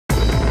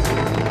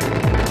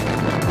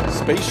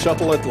Space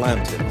Shuttle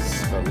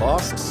Atlantis, the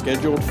last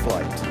scheduled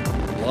flight.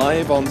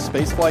 Live on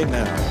Spaceflight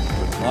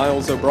Now with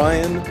Miles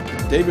O'Brien,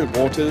 David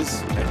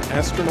Waters, and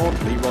astronaut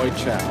Leroy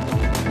Chow.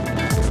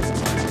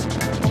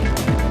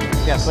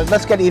 Yes,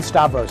 let's get Eve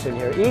Stavros in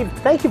here. Eve,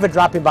 thank you for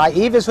dropping by.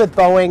 Eve is with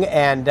Boeing,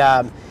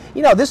 and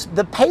you know,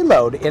 the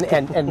payload,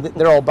 and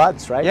they're old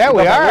buds, right? Yeah,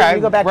 we are. I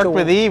worked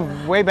with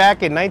Eve way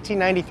back in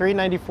 1993,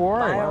 94.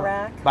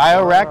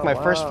 BioRack, my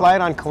first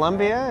flight on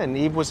Columbia, and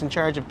Eve was in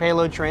charge of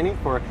payload training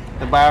for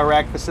the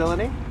BioRack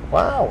facility.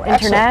 Wow,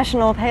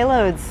 international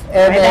payloads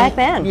and, way back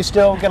then. You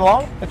still get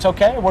along? It's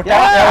okay? It worked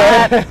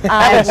out?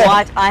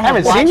 I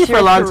haven't seen you for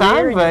a long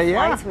time, but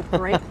yeah. With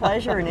great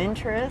pleasure and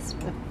interest.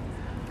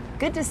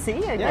 Good to see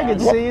you again. Yeah, good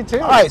to see you too.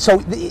 All right, so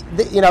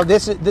you know,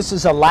 this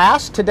is a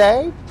last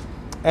today,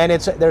 and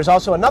there's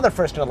also another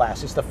first and a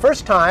last. It's the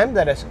first time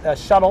that a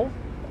shuttle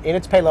in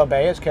its payload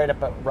bay has carried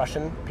up a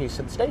Russian piece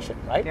of the station,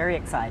 right? Very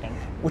exciting.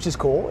 Which is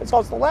cool. It's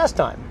also the last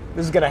time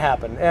this is going to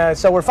happen.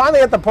 So we're finally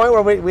at the point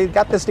where we've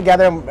got this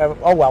together. And,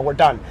 oh well, we're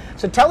done.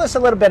 So tell us a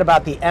little bit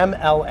about the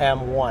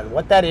MLM-1,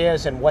 what that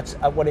is and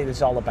what it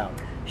is all about.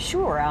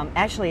 Sure.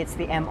 Actually, it's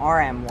the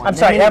MRM-1. I'm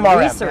sorry,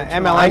 MRM.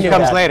 MLM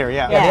comes later,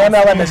 yeah. Yeah, the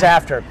MLM is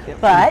after.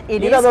 But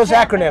it is... You know those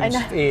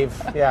acronyms, Eve.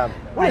 Yeah.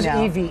 What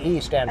does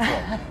EVE stand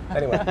for?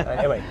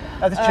 Anyway,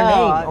 that's your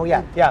name. Oh,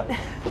 yeah.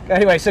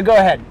 Anyway, so go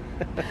ahead.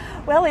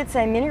 Well, it's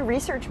a mini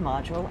research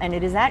module, and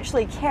it is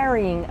actually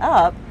carrying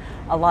up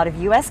a lot of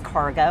U.S.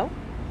 cargo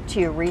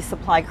to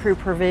resupply crew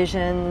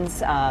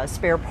provisions,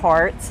 spare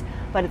parts,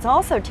 but it's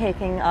also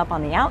taking up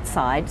on the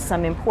outside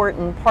some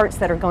important parts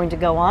that are going to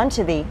go on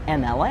to the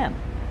MLM.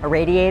 A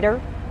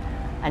radiator,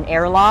 an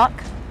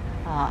airlock,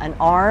 an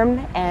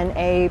arm, and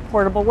a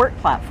portable work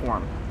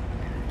platform.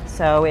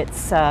 So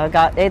it's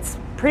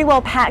pretty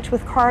well packed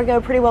with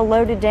cargo, pretty well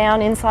loaded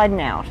down inside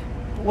and out.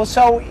 Well,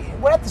 so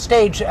we're at the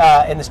stage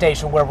in the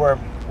station where we're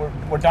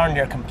darn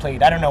near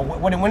complete. I don't know,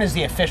 when is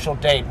the official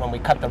date when we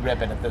cut the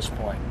ribbon at this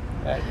point?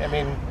 I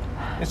mean,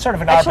 it's sort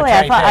of an arbitrary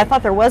thing. I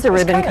thought there was a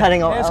ribbon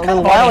cutting a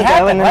little while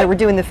ago, and then they were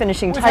doing the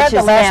finishing touches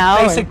now. We've had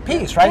the last basic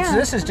piece, right? Yeah. So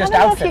this is just outfitting.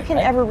 I don't know if you can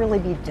ever really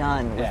be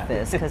done with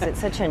this, because it's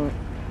such an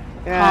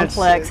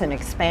complex and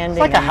expanding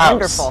like and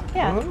wonderful.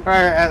 Yeah. Or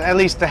at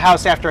least the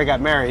house after I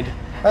got married.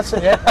 That's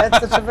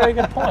a very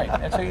good point.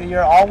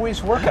 You're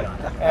always working on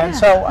it, and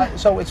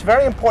so it's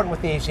very important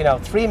with these. You know,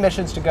 3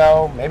 missions to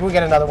go. Maybe we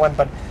get another one,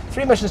 but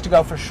 3 missions to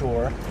go for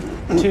sure.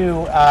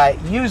 To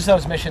use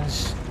those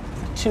missions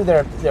to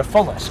their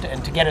fullest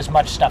and to get as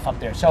much stuff up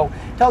there. So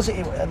tell us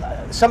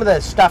some of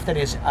the stuff that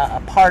is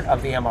a part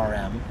of the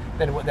MRM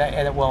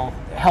that will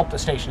help the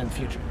station in the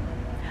future.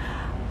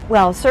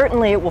 Well,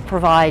 certainly it will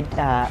provide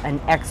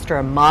an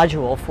extra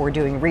module for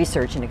doing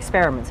research and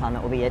experiments on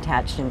that will be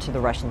attached into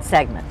the Russian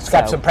segment. It's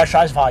got some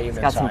pressurized volume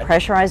inside. It's got some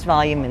pressurized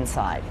volume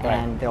inside, right.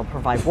 And they'll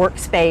provide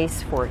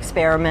workspace for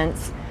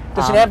experiments.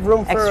 Does it have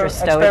room for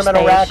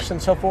experimental racks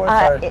and so forth?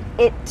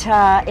 It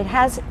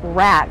has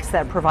racks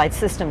that provide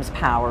systems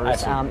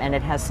powers, and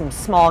it has some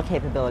small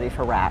capability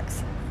for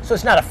racks. So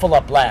it's not a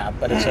full-up lab,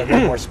 but it's a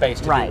little more space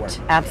to do work. Right,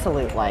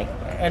 absolutely.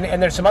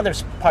 And there's some other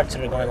parts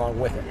that are going along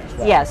with it as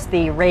well. Yes,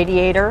 the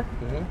radiator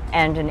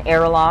and an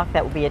airlock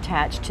that will be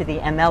attached to the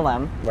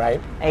MLM. Right.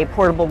 A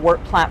portable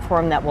work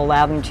platform that will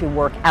allow them to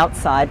work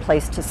outside,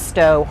 place to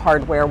stow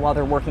hardware while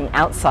they're working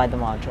outside the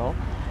module.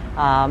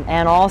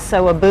 And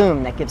also a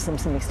boom that gives them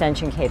some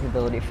extension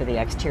capability for the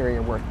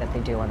exterior work that they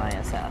do on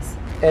ISS.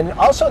 And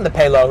also in the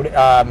payload,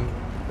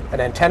 an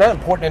antenna,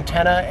 important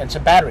antenna, and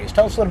some batteries.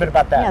 Tell us a little bit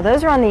about that. Yeah,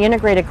 those are on the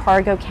integrated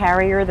cargo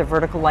carrier, the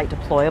vertical light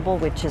deployable,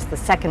 which is the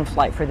second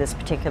flight for this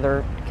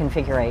particular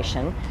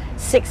configuration.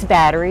 6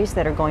 batteries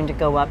that are going to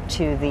go up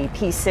to the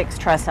P6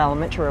 truss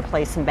element to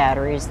replace some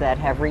batteries that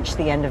have reached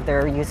the end of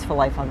their useful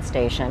life on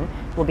station.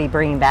 We'll be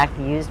bringing back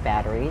the used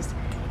batteries.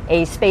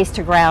 A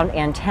space-to-ground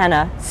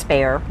antenna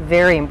spare,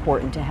 very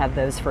important to have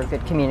those for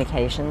good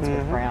communications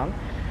with ground.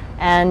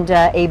 And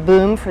a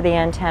boom for the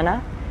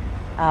antenna.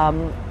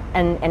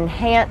 An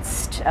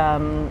enhanced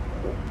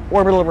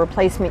orbital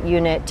replacement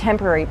unit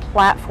temporary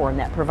platform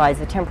that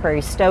provides a temporary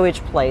stowage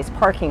place,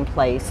 parking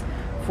place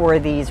for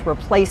these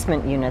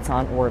replacement units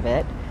on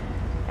orbit.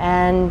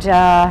 And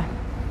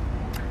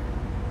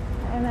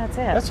that's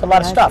it. That's a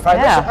lot of stuff, right?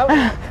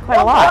 Yeah, quite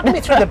a lot. Walk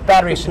me through the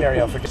battery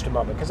scenario for just a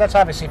moment, because that's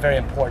obviously very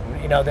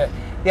important. You know, the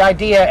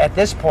idea at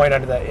this point,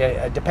 under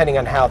the depending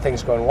on how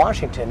things go in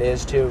Washington,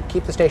 is to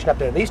keep the station up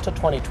there at least till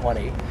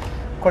 2020. Of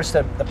course,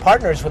 the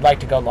partners would like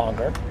to go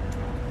longer.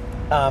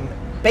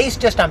 Based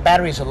just on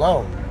batteries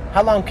alone,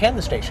 how long can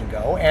the station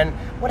go? And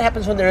what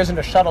happens when there isn't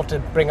a shuttle to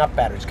bring up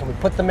batteries? Can we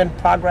put them in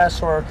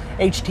Progress or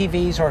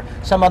HTVs or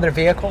some other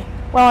vehicle?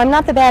 Well, I'm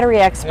not the battery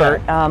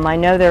expert. Yeah. I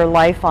know their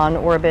life on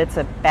orbit's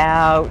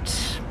about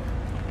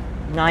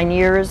 9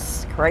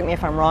 years. Correct me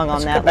if I'm wrong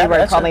on that.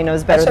 Leroy probably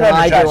knows better than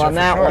I do on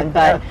that one,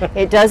 but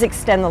it does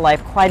extend the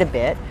life quite a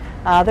bit.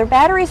 Their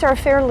batteries are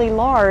fairly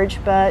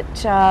large,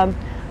 but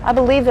I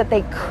believe that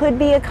they could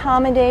be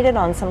accommodated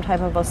on some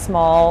type of a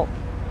small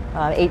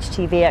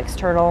HTV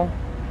external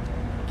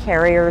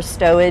carrier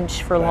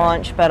stowage for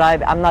launch, but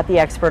I'm not the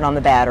expert on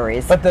the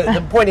batteries. But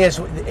the point is,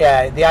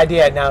 the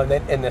idea now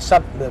in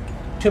the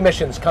 2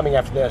 missions coming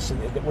after this,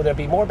 will there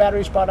be more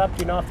batteries brought up?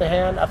 Do you know off the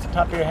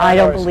top of your head? I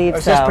don't believe so.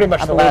 Is this pretty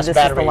much the last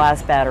battery? This is the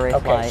last battery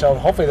flight. Okay, so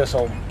hopefully this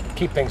will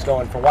keep things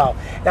going for a while.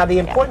 Now, the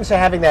importance of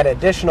having that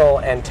additional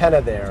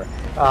antenna there,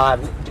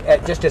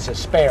 just as a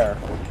spare,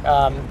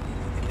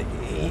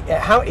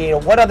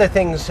 what other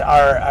things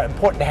are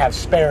important to have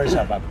spares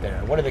of up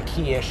there? What are the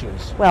key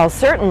issues? Well,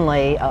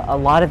 certainly a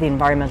lot of the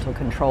environmental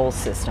control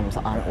systems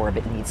on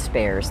orbit need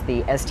spares.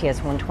 The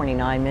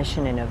STS-129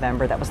 mission in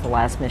November, that was the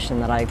last mission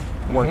that I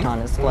worked on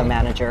as flow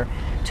manager,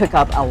 took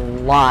up a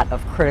lot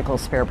of critical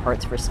spare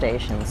parts for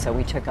stations. So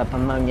we took up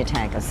ammonia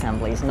tank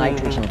assemblies,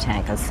 nitrogen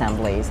tank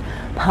assemblies,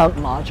 pump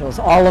modules,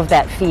 all of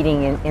that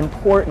feeding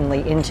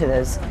importantly into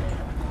those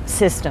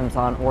systems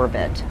on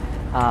orbit.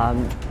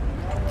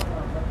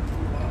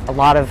 A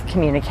lot of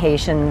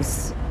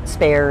communications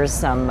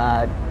spares,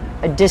 a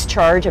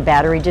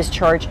battery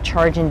discharge,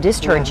 charge and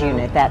discharge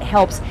unit that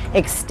helps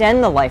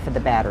extend the life of the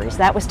batteries.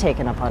 That was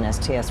taken up on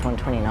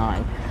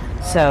STS-129.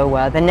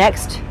 So the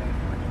next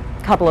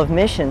couple of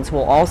missions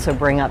will also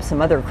bring up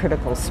some other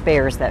critical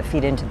spares that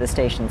feed into the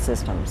station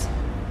systems.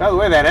 By the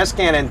way, that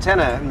SCAN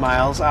antenna,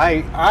 Miles,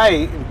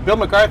 Bill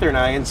MacArthur and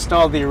I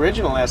installed the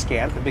original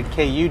SCAN, the big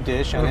KU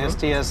dish on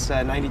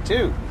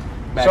STS-92.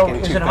 Back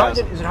in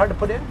 2000. Is it hard to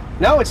put in?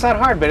 No, it's not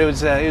hard, but it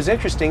was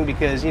interesting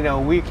because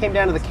we came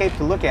down to the Cape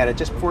to look at it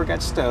just before it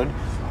got stowed,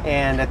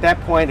 and at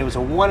that point it was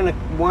a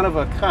one of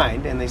a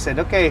kind, and they said,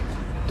 okay,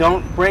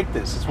 don't break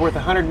this. It's worth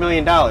 $100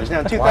 million. Now in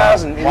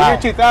 2000, in the year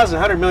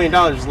 2000, $100 million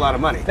was a lot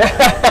of money.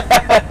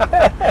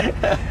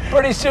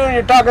 Pretty soon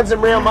you're talking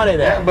some real money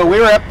there. Yeah, but we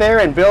were up there,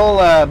 and Bill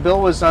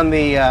was on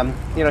the,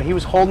 he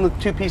was holding the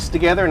 2 pieces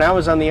together, and I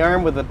was on the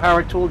arm with the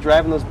power tool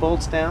driving those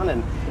bolts down,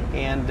 and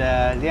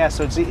yeah,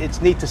 so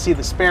it's neat to see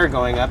the spare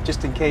going up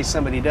just in case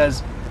somebody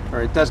does,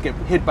 or it does get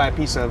hit by a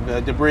piece of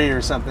debris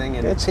or something.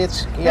 And it's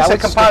a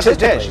composite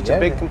dish. It's a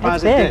big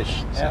composite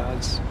dish. So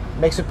it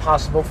makes it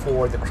possible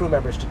for the crew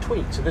members to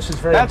tweet. So this is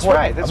very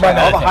important. That's right.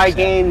 All the high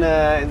gain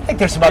air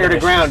to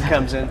ground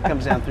comes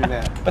down through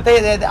that. But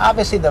they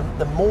obviously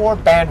the more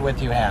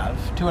bandwidth you have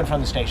to and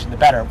from the station, the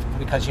better,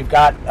 because you've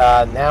got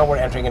now we're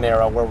entering an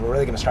era where we're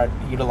really going to start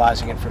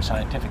utilizing it for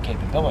scientific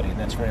capability, and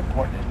that's very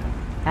important.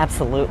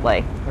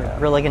 Absolutely. We're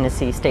really going to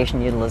see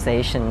station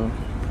utilization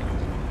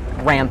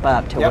ramp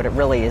up to what it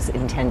really is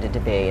intended to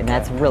be, and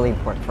that's really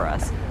important for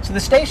us. So the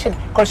station,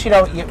 of course,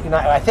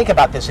 I think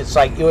about this. It's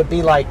like it would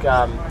be like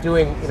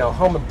doing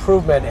home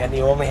improvement, and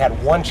you only had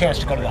one chance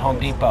to go to the Home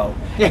Depot.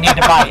 You need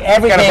to buy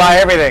everything. Got to buy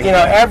everything.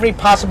 Every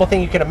possible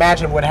thing you can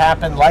imagine would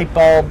happen. Light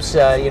bulbs,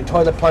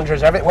 toilet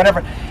plungers,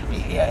 whatever.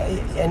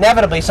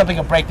 Inevitably, something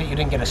will break that you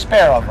didn't get a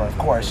spare over, of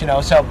course.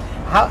 So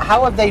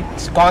how have they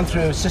gone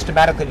through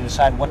systematically to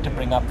decide what to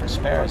bring up for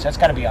spares? That's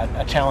got to be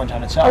a challenge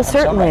on itself. Oh,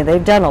 certainly.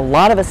 They've done a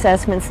lot of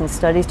assessments and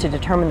studies to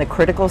determine the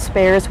critical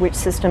spares, which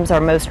systems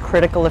are most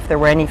critical if there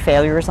were any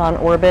failures on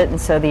orbit.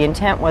 And so the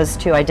intent was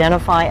to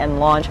identify and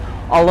launch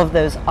all of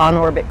those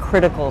on-orbit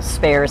critical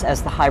spares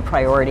as the high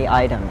priority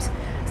items.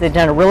 They've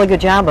done a really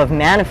good job of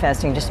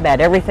manifesting just about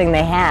everything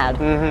they had.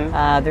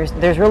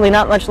 There's really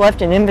not much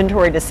left in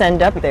inventory to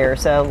send up there,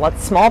 so lots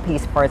of small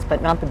piece parts, but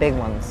not the big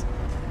ones.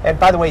 And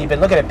by the way, you've been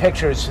looking at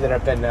pictures that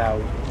have been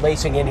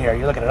lacing in here.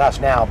 You're looking at us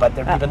now, but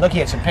you've been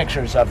looking at some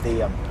pictures of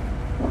the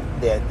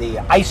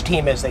ICE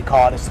team, as they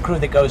call it. It's the crew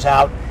that goes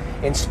out,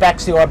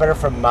 inspects the orbiter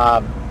from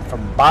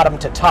bottom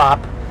to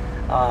top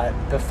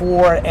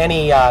before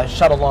any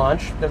shuttle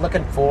launch. They're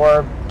looking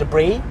for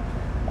debris.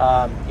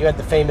 You had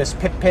the famous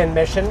Pip-Pin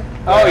mission.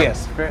 Oh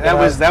yes, that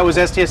was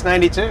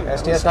STS-92.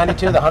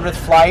 STS-92, the 100th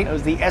flight. That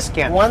was the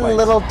SCAN One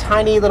flight.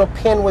 tiny little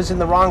pin was in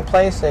the wrong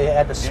place. They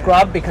had to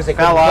scrub because they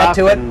couldn't Fell get off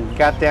to it. And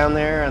got down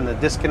there on the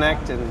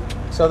disconnect, and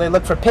so they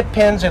look for pit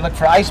pins. They look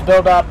for ice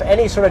buildup,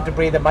 any sort of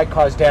debris that might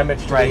cause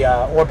damage to the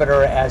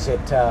orbiter as it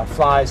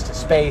flies to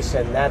space,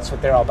 and that's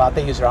what they're all about.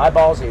 They use their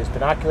eyeballs, they use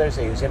binoculars,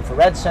 they use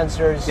infrared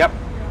sensors. Yep.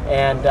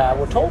 And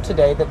we're told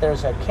today that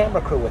there's a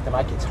camera crew with them.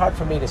 It's hard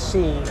for me to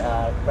see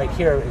right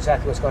here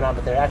exactly what's going on,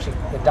 but they're actually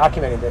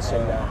documenting this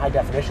in high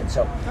definition.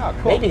 So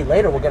maybe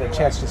later we'll get a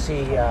chance to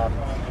see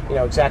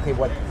exactly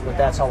what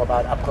that's all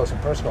about up close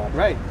and personal.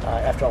 Right.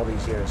 After all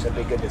these years, it'd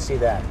be good to see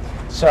that.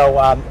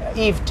 So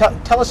Eve,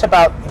 tell us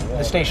about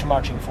the station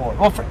marching forward.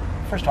 Well,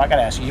 first of all, I got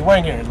to ask you. You're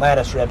wearing your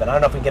Atlantis ribbon. I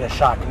don't know if we can get a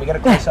shot. Can we get a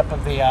close up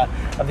of the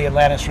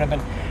Atlantis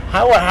ribbon?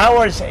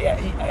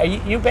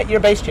 You're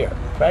based here,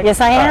 right?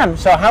 Yes, I am.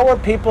 So how are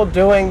people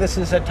doing? This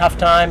is a tough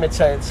time. It's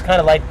kind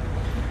of like,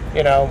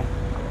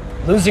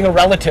 losing a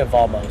relative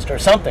almost, or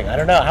something. I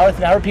don't know. How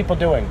are people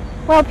doing?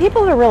 Well,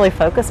 people are really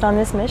focused on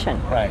this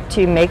mission, right,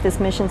 to make this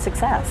mission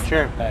success.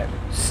 Sure. Right.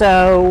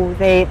 So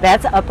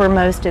that's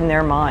uppermost in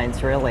their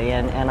minds, really.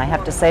 And I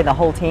have to say the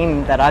whole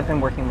team that I've been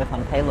working with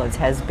on payloads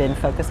has been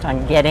focused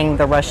on getting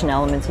the Russian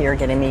elements here,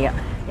 getting the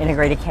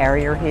integrated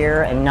carrier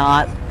here, and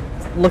not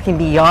looking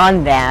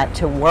beyond that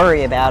to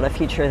worry about a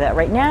future that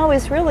right now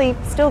is really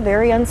still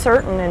very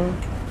uncertain.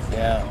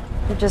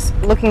 And we're just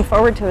looking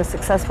forward to a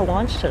successful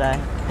launch today.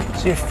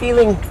 So you're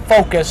feeling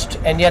focused,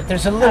 and yet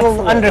there's a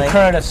little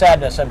undercurrent of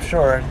sadness, I'm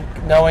sure,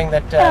 knowing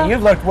that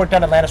you've worked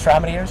on Atlantis for how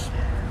many years?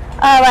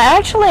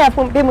 Actually, I've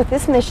been with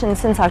this mission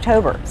since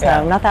October,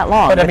 so not that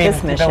long. But I with mean,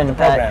 this mission, the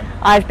program.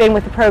 but I've been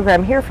with the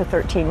program here for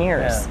 13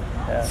 years. Yeah.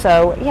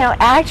 So, you know,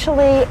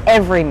 actually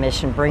every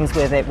mission brings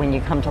with it, when you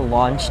come to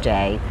launch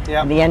day,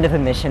 at the end of a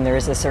mission, there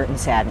is a certain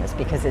sadness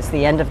because it's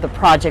the end of the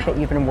project that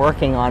you've been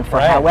working on for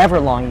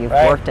however long you've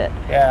worked it.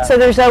 Yeah. So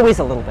there's always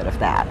a little bit of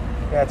that.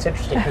 Yeah, it's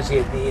interesting because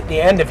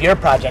the end of your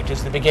project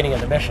is the beginning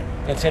of the mission.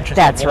 It's interesting.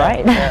 That's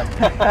right.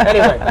 Yeah.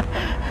 Anyway,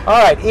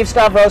 all right, Eve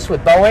Stavros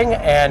with Boeing,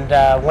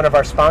 and one of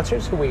our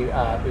sponsors, who we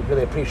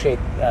really appreciate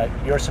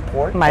your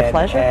support. My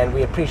pleasure. And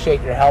we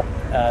appreciate your help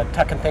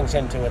tucking things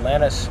into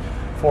Atlantis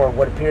for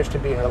what appears to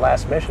be her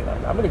last mission.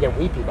 I'm going to get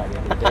weepy by the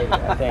end of the day,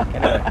 I think.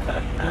 Anyway,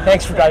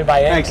 thanks for driving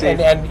by. Thanks, Eve.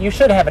 And you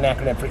should have an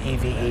acronym for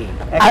EVE.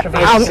 I'm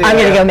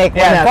going to go make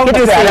one up. Good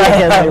to see you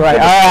again. All right,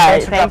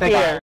 Thanks for thank dropping by. you.